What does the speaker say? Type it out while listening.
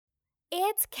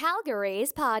It's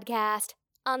Calgary's podcast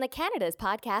on the Canada's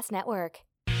Podcast Network.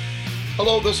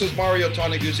 Hello, this is Mario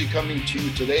Toneguzzi coming to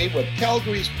you today with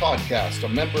Calgary's Podcast, a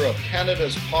member of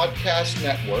Canada's Podcast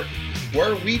Network,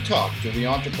 where we talk to the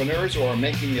entrepreneurs who are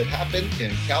making it happen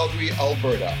in Calgary,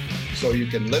 Alberta, so you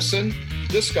can listen,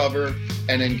 discover,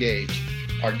 and engage.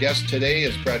 Our guest today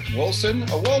is Brett Wilson,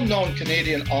 a well-known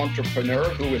Canadian entrepreneur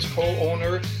who is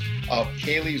co-owner of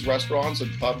Kaylee's Restaurants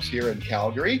and Pubs here in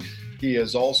Calgary. He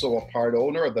is also a part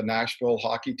owner of the Nashville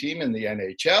hockey team in the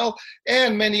NHL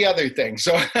and many other things.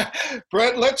 So,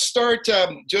 Brett, let's start.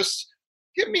 Just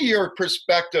give me your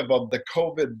perspective of the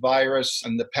COVID virus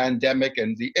and the pandemic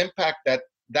and the impact that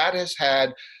has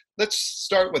had. Let's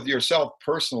start with yourself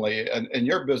personally and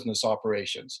your business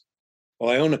operations. Well,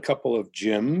 I own a couple of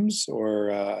gyms, or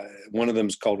one of them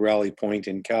is called Rally Point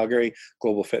in Calgary,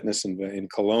 Global Fitness in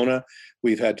Kelowna.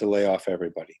 We've had to lay off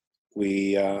everybody.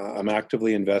 I'm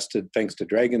actively invested, thanks to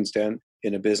Dragon's Den,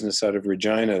 in a business out of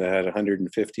Regina that had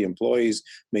 150 employees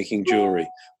making jewelry.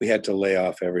 We had to lay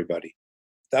off everybody.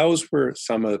 Those were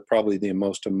some of probably the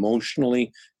most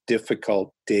emotionally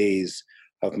difficult days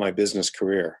of my business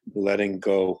career, letting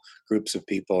go groups of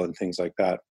people and things like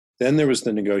that. Then there was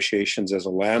the negotiations as a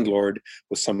landlord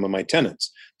with some of my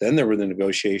tenants. Then there were the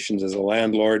negotiations as a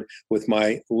landlord with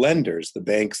my lenders, the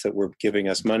banks that were giving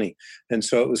us money. And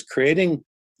so it was creating,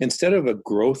 instead of a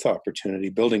growth opportunity,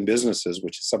 building businesses,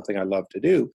 which is something I love to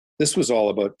do, this was all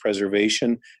about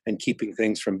preservation and keeping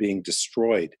things from being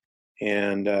destroyed.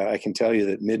 And I can tell you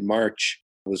that mid-March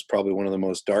was probably one of the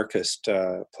most darkest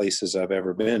places I've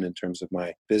ever been in terms of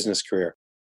my business career.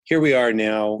 Here we are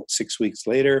now, 6 weeks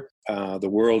later. The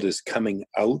world is coming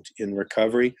out in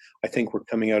recovery. I think we're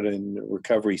coming out in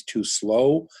recovery too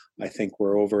slow. I think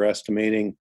we're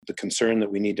overestimating the concern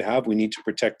that we need to have. We need to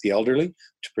protect the elderly,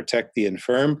 to protect the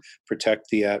infirm, protect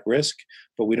the at-risk,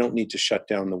 but we don't need to shut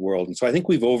down the world. And so I think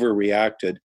we've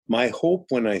overreacted. My hope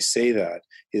when I say that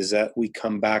is that we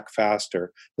come back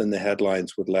faster than the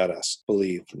headlines would let us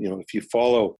believe. You know, if you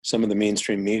follow some of the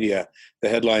mainstream media, the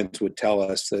headlines would tell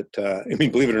us that,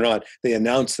 believe it or not, they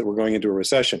announced that we're going into a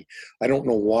recession. I don't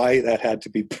know why that had to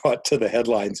be brought to the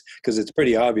headlines, because it's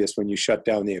pretty obvious when you shut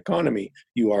down the economy,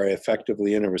 you are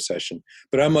effectively in a recession.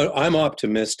 But I'm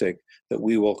optimistic that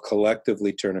we will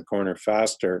collectively turn a corner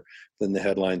faster than the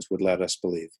headlines would let us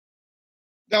believe.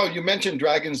 Now, you mentioned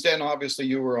Dragon's Den. Obviously,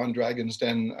 you were on Dragon's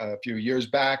Den a few years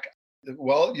back.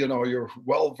 Well, you know, you're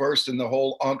well-versed in the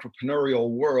whole entrepreneurial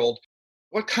world.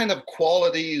 What kind of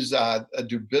qualities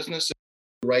do businesses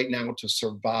right now to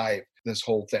survive this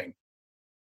whole thing?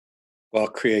 Well,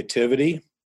 creativity,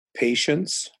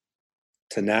 patience,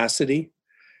 tenacity.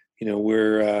 You know,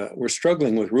 we're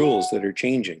struggling with rules that are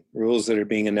changing, rules that are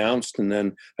being announced, and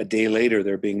then a day later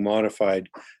they're being modified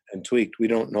and tweaked. We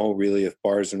don't know really if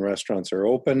bars and restaurants are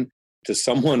open. Does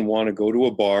someone want to go to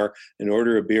a bar and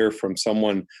order a beer from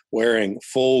someone wearing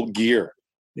full gear,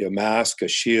 you know, mask, a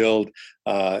shield,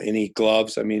 any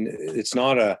gloves? I mean, it's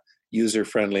not a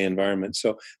user-friendly environment.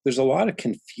 So there's a lot of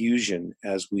confusion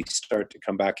as we start to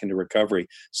come back into recovery.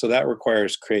 So that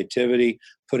requires creativity.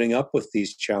 Putting up with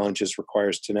these challenges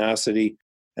requires tenacity,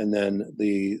 and then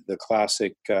the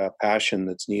classic passion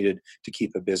that's needed to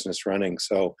keep a business running.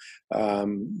 So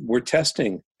we're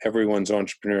testing everyone's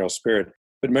entrepreneurial spirit.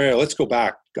 But Mario, let's go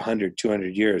back 100,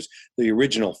 200 years. The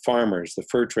original farmers, the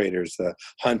fur traders, the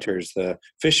hunters, the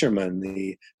fishermen,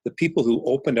 the people who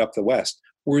opened up the West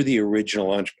were the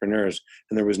original entrepreneurs,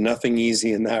 and there was nothing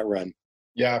easy in that run.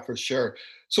 Yeah, for sure.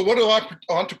 So what do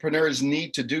entrepreneurs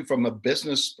need to do from a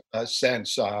business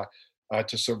sense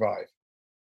to survive?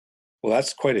 Well,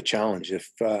 that's quite a challenge. If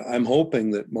I'm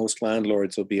hoping that most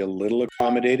landlords will be a little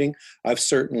accommodating. I've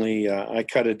certainly, I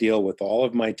cut a deal with all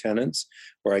of my tenants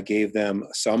where I gave them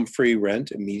some free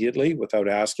rent immediately without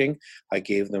asking. I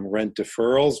gave them rent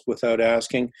deferrals without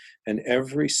asking. And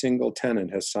every single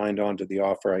tenant has signed on to the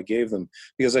offer I gave them,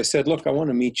 because I said, look, I want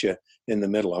to meet you in the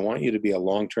middle. I want you to be a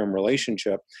long-term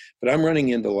relationship. But I'm running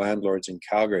into landlords in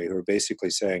Calgary who are basically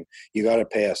saying, you got to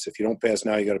pay us. If you don't pay us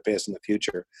now, you got to pay us in the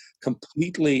future.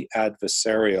 Completely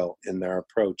adversarial in their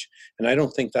approach. And I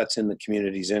don't think that's in the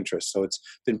community's interest. So it's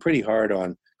been pretty hard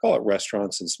on, call it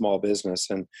restaurants and small business.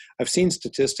 And I've seen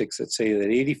statistics that say that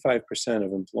 85%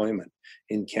 of employment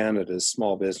in Canada is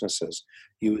small businesses.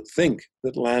 You would think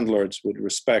that landlords would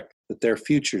respect that their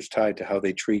future is tied to how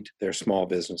they treat their small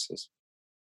businesses.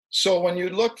 So when you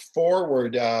look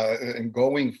forward and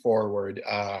going forward,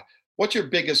 what's your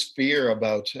biggest fear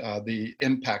about the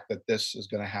impact that this is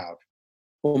going to have?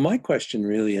 Well, my question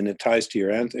really, and it ties to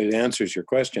it answers your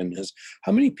question, is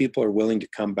how many people are willing to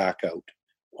come back out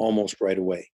almost right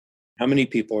away? How many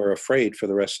people are afraid for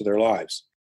the rest of their lives?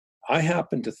 I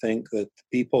happen to think that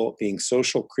people being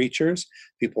social creatures,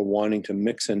 people wanting to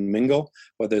mix and mingle,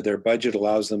 whether their budget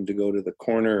allows them to go to the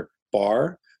corner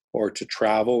bar or to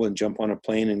travel and jump on a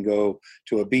plane and go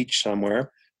to a beach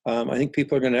somewhere, I think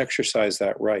people are going to exercise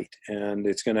that right, and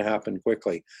it's going to happen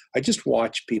quickly. I just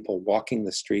watch people walking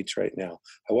the streets right now.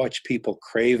 I watch people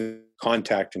crave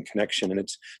contact and connection, and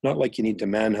it's not like you need to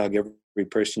man hug every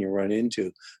person you run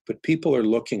into, but people are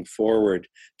looking forward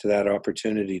to that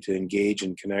opportunity to engage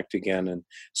and connect again. And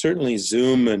certainly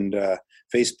Zoom and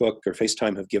Facebook or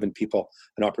FaceTime have given people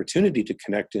an opportunity to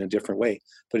connect in a different way,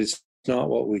 but it's not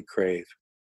what we crave.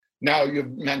 Now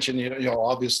you've mentioned,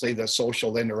 obviously the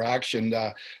social interaction.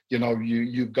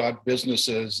 You've got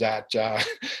businesses that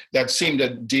that seem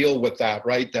to deal with that,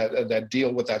 right? That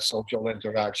deal with that social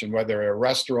interaction, whether they're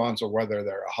restaurants or whether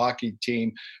they're a hockey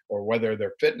team or whether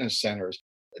they're fitness centers.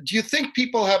 Do you think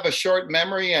people have a short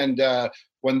memory, and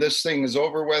when this thing is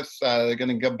over with, they're going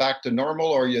to go back to normal,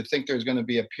 or you think there's going to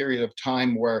be a period of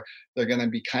time where they're going to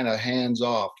be kind of hands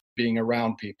off being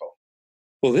around people?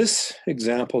 Well, this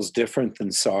example is different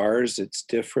than SARS. It's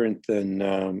different than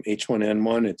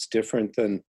H1N1. It's different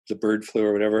than the bird flu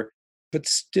or whatever. But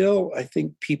still, I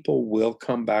think people will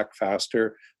come back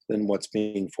faster than what's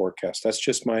being forecast. That's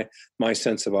just my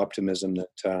sense of optimism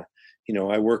that,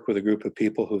 I work with a group of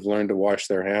people who've learned to wash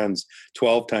their hands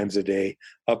 12 times a day,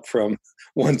 up from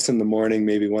once in the morning,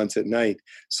 maybe once at night.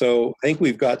 So I think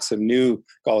we've got some new,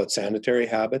 call it sanitary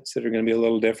habits, that are going to be a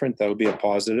little different. That'll be a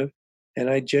positive. And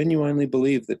I genuinely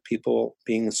believe that people,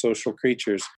 being social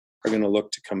creatures, are going to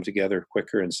look to come together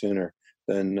quicker and sooner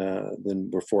than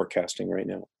we're forecasting right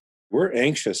now. We're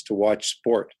anxious to watch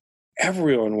sport.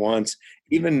 Everyone wants,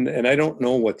 and I don't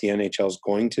know what the NHL is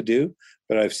going to do,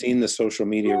 but I've seen the social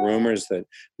media rumors that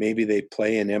maybe they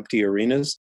play in empty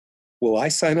arenas. Will I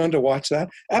sign on to watch that?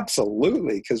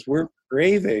 Absolutely, because we're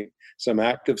craving some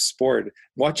active sport.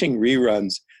 Watching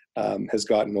reruns has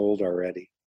gotten old already.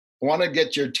 I want to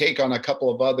get your take on a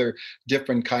couple of other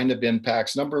different kind of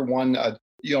impacts. Number one, a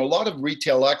lot of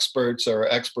retail experts or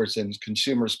experts in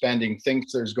consumer spending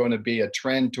thinks there's going to be a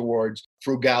trend towards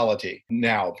frugality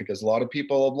now, because a lot of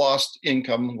people have lost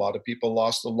income, a lot of people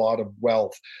lost a lot of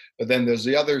wealth. But then there's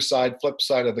the other side, flip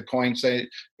side of the coin, say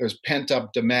there's pent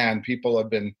up demand. People have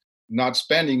been not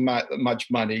spending much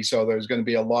money, so there's going to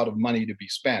be a lot of money to be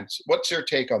spent. What's your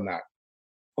take on that?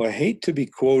 Well, I hate to be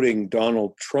quoting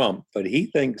Donald Trump, but he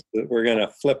thinks that we're going to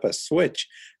flip a switch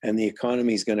and the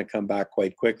economy is going to come back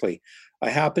quite quickly. I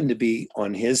happen to be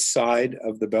on his side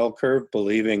of the bell curve,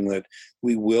 believing that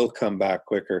we will come back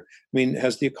quicker. I mean,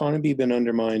 has the economy been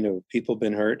undermined? Have people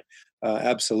been hurt?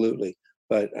 Absolutely.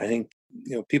 But I think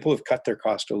people have cut their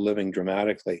cost of living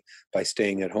dramatically by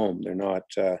staying at home. They're not.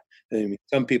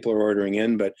 Some people are ordering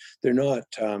in, but they're not.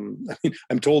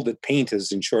 I'm told that paint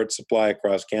is in short supply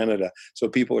across Canada, so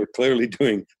people are clearly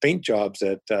doing paint jobs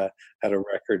at a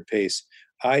record pace.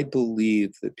 I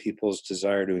believe that people's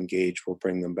desire to engage will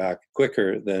bring them back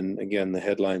quicker than, again, the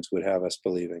headlines would have us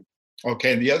believing.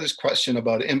 Okay, and the other question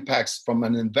about impacts from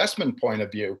an investment point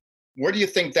of view. Where do you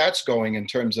think that's going in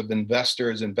terms of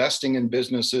investors investing in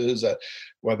businesses,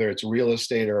 whether it's real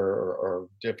estate or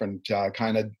different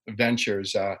kind of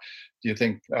ventures? Do you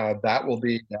think that will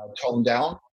be toned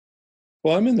down?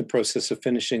 Well, I'm in the process of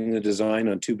finishing the design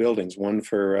on 2 buildings, one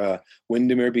for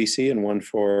Windermere, BC, and one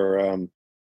for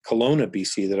Kelowna,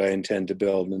 BC, that I intend to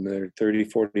build, and they're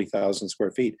 40,000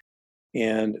 square feet.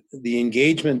 And the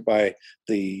engagement by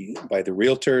the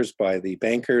realtors, by the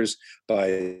bankers,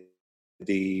 by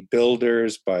the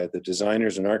builders, by the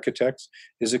designers and architects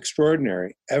is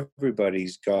extraordinary.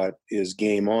 Everybody's got his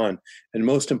game on. And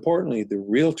most importantly, the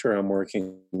realtor I'm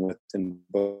working with in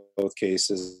both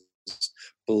cases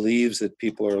believes that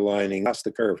people are lining past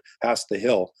the curve, past the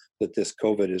hill that this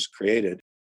COVID has created.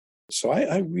 So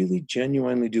I really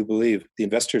genuinely do believe the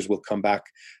investors will come back.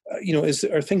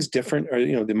 Are things different?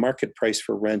 Or, the market price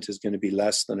for rent is going to be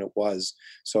less than it was.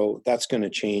 So that's going to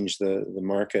change the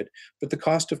market. But the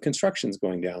cost of construction is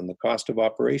going down. The cost of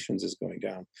operations is going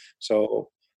down. So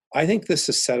I think this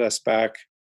has set us back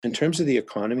in terms of the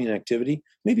economy and activity,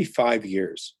 maybe 5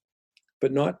 years,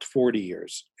 but not 40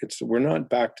 years. We're not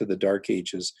back to the dark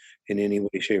ages in any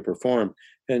way, shape, or form.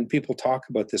 And people talk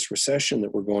about this recession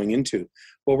that we're going into.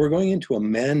 Well, we're going into a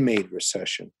man-made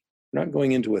recession. We're not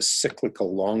going into a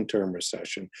cyclical long-term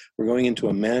recession. We're going into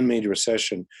a man-made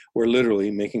recession where,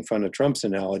 literally, making fun of Trump's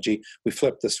analogy, we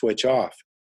flip the switch off.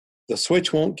 The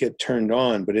switch won't get turned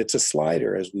on, but it's a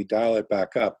slider as we dial it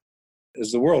back up.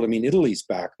 As the world, Italy's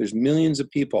back. There's millions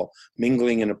of people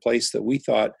mingling in a place that we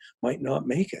thought might not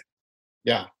make it.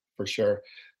 Yeah, for sure.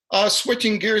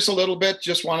 Switching gears a little bit,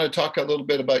 just want to talk a little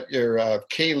bit about your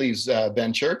Kaylee's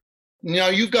venture. Now,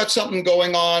 you've got something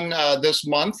going on this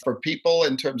month for people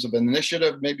in terms of an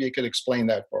initiative. Maybe you could explain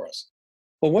that for us.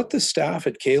 Well, what the staff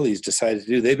at Cayley's decided to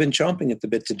do, they've been chomping at the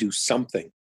bit to do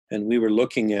something. And we were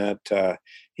looking at,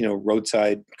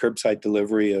 roadside, curbside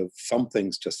delivery of some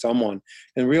things to someone,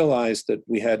 and realized that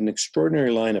we had an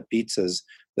extraordinary line of pizzas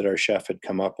that our chef had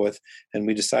come up with. And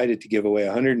we decided to give away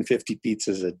 150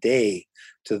 pizzas a day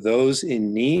to those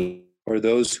in need or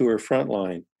those who are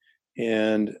frontline.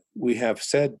 And we have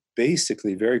said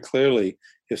basically very clearly,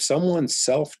 if someone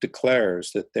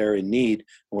self-declares that they're in need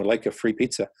and would like a free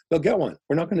pizza, they'll get one.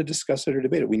 We're not going to discuss it or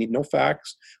debate it. We need no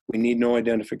facts. We need no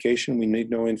identification. We need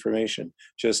no information,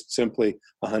 just simply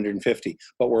 150.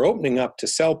 But we're opening up to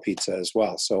sell pizza as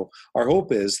well. So our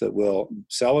hope is that we'll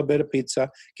sell a bit of pizza,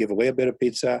 give away a bit of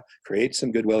pizza, create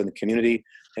some goodwill in the community,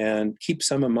 and keep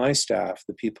some of my staff,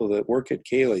 the people that work at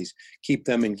Cayley's, keep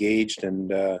them engaged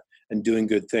and doing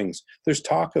good things. There's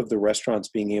talk of the restaurants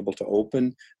being able to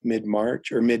open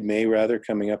mid-March or mid-May rather,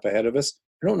 coming up ahead of us.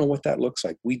 I don't know what that looks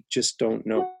like. We just don't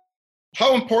know.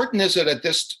 How important is it at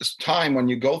this time when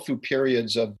you go through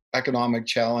periods of economic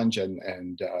challenge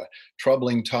and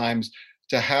troubling times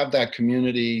to have that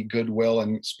community goodwill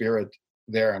and spirit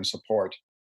there and support?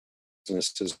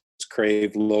 Businesses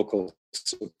crave local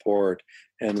support,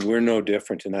 and we're no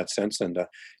different in that sense. And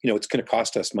it's going to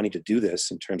cost us money to do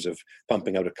this in terms of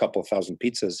pumping out a couple thousand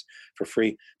pizzas for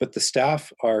free, but the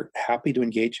staff are happy to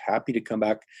engage, happy to come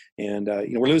back. And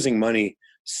we're losing money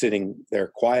sitting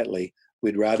there quietly.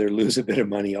 We'd rather lose a bit of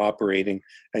money operating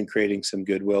and creating some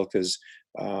goodwill, because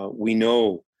we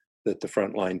know that the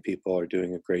frontline people are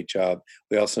doing a great job.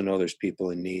 We also know there's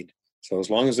people in need. So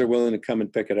as long as they're willing to come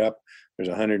and pick it up, there's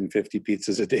 150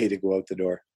 pizzas a day to go out the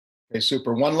door. Okay,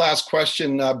 super. One last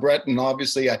question, Brett, and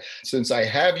obviously, since I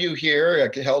have you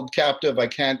here, held captive, I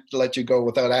can't let you go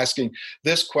without asking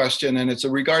this question, and it's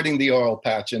regarding the oil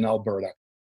patch in Alberta.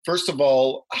 First of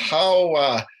all,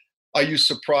 how are you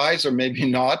surprised, or maybe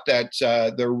not, that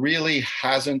there really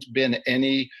hasn't been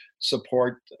any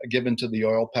support given to the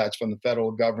oil patch from the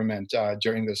federal government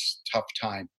during this tough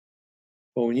time?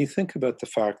 Well, when you think about the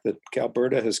fact that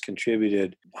Alberta has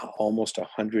contributed almost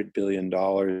 $100 billion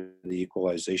to the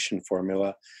equalization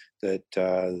formula, that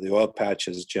the oil patch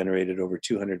has generated over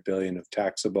 $200 billion of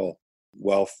taxable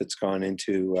wealth that's gone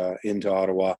into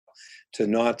Ottawa, to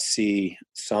not see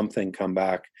something come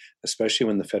back, especially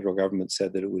when the federal government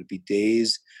said that it would be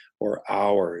days or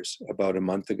hours about a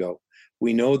month ago.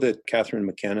 We know that Catherine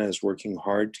McKenna is working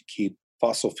hard to keep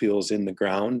fossil fuels in the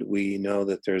ground. We know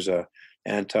that there's a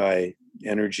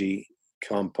anti-energy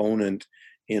component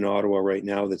in Ottawa right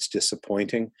now that's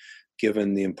disappointing,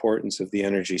 given the importance of the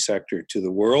energy sector to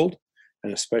the world,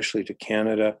 and especially to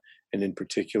Canada, and in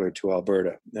particular to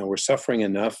Alberta. Now, we're suffering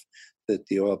enough that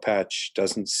the oil patch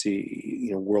doesn't see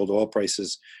world oil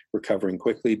prices recovering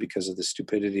quickly because of the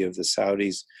stupidity of the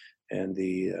Saudis and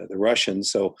the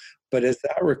Russians. But as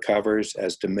that recovers,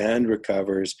 as demand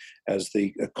recovers, as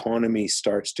the economy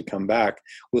starts to come back,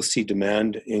 we'll see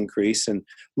demand increase. And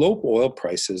low oil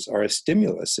prices are a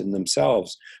stimulus in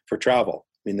themselves for travel.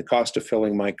 I mean, the cost of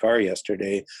filling my car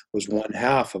yesterday was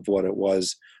 1/2 of what it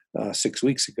was 6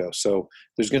 weeks ago. So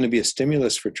there's going to be a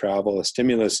stimulus for travel, a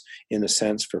stimulus in a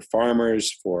sense for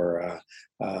farmers, for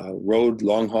road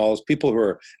long hauls, people who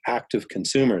are active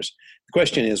consumers. The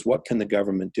question is, what can the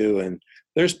government do? And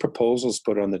there's proposals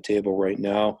put on the table right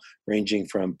now, ranging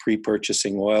from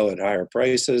pre-purchasing oil at higher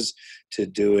prices to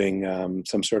doing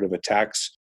some sort of a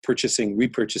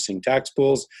repurchasing tax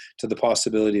pools, to the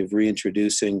possibility of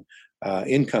reintroducing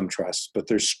income trusts. But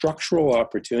there's structural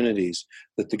opportunities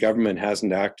that the government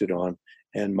hasn't acted on.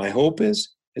 And my hope is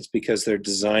it's because they're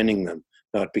designing them,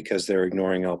 not because they're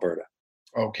ignoring Alberta.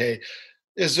 Okay.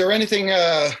 Is there anything,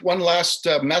 one last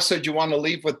message you want to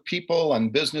leave with people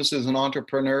and businesses and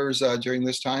entrepreneurs during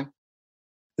this time?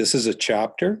 This is a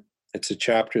chapter. It's a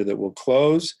chapter that will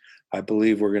close. I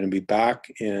believe we're going to be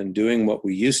back in doing what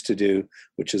we used to do,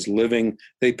 which is living.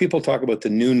 People talk about the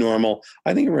new normal.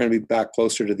 I think we're going to be back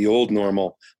closer to the old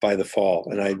normal by the fall.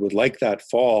 And I would like that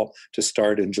fall to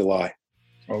start in July.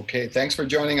 Okay. Thanks for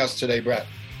joining us today, Brett.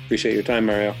 Appreciate your time,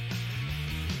 Mario.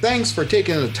 Thanks for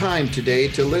taking the time today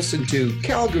to listen to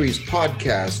Calgary's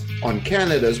podcast on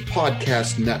Canada's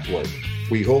Podcast Network.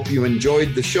 We hope you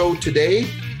enjoyed the show today.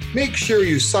 Make sure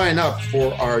you sign up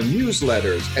for our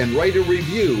newsletters and write a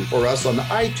review for us on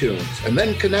iTunes, and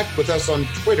then connect with us on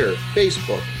Twitter,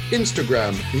 Facebook,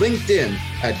 Instagram, LinkedIn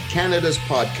at Canada's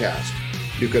Podcast.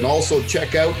 You can also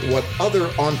check out what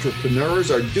other entrepreneurs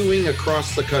are doing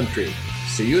across the country.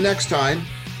 See you next time.